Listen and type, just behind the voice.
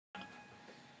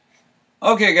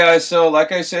Okay guys, so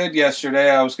like I said yesterday,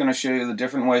 I was going to show you the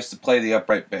different ways to play the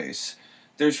upright bass.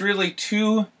 There's really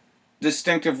two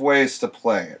distinctive ways to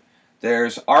play it.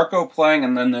 There's arco playing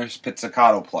and then there's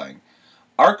pizzicato playing.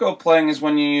 Arco playing is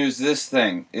when you use this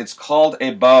thing. It's called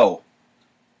a bow.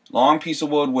 Long piece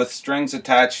of wood with strings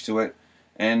attached to it,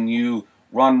 and you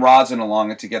run rosin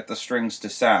along it to get the strings to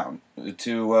sound,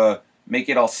 to make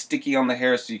it all sticky on the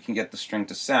hair so you can get the string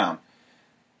to sound.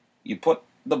 You put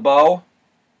the bow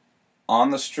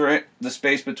on the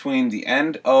space between the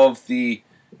end of the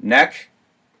neck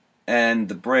and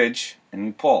the bridge, and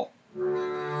you pull.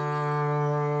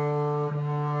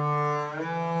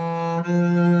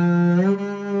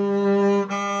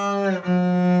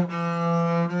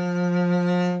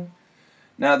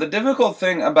 Now the difficult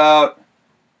thing about,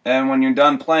 and when you're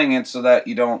done playing it so that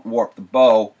you don't warp the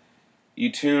bow,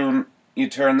 you turn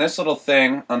this little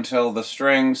thing until the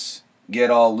strings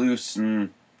get all loose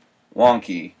and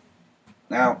wonky.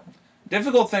 Now,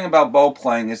 difficult thing about bow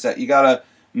playing is that you gotta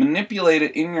manipulate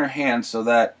it in your hand so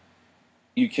that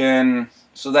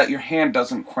your hand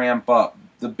doesn't cramp up.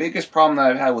 The biggest problem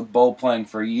that I've had with bow playing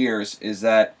for years is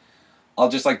that I'll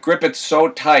just like grip it so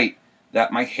tight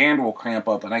that my hand will cramp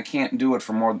up, and I can't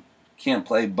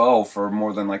play bow for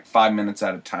more than like 5 minutes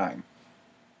at a time.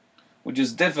 Which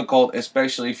is difficult,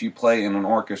 especially if you play in an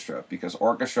orchestra, because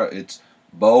orchestra, it's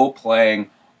bow playing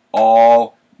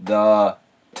all the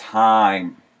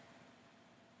time.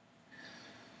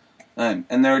 And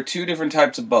there are two different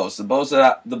types of bows. The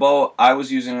bow I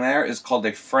was using there is called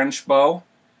a French bow,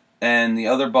 and the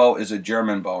other bow is a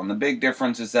German bow. And the big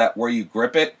difference is that where you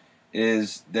grip it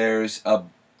is there's a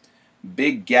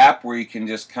big gap where you can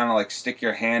just kind of like stick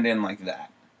your hand in like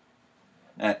that.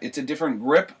 It's a different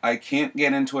grip. I can't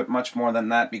get into it much more than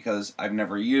that because I've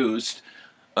never used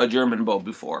a German bow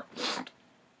before.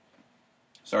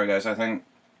 Sorry guys, I think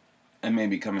I may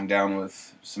be coming down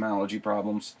with some allergy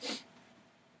problems.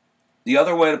 The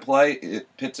other way to play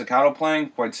pizzicato playing,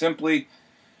 quite simply,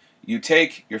 you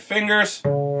take your fingers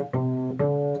and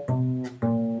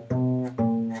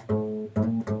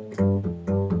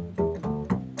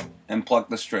pluck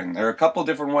the string. There are a couple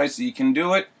different ways that you can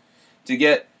do it. To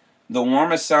get the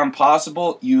warmest sound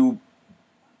possible, you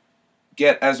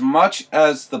get as much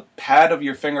as the pad of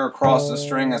your finger across the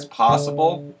string as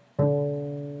possible.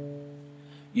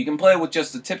 You can play with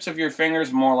just the tips of your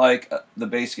fingers, more like the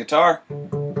bass guitar.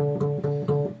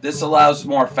 This allows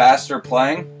more faster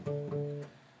playing.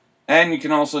 And you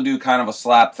can also do kind of a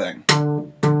slap thing.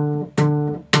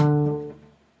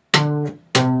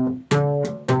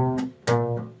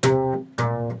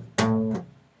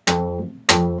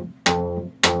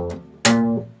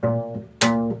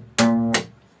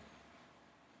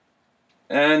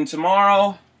 And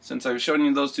tomorrow, since I've shown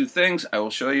you those two things, I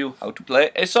will show you how to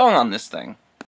play a song on this thing.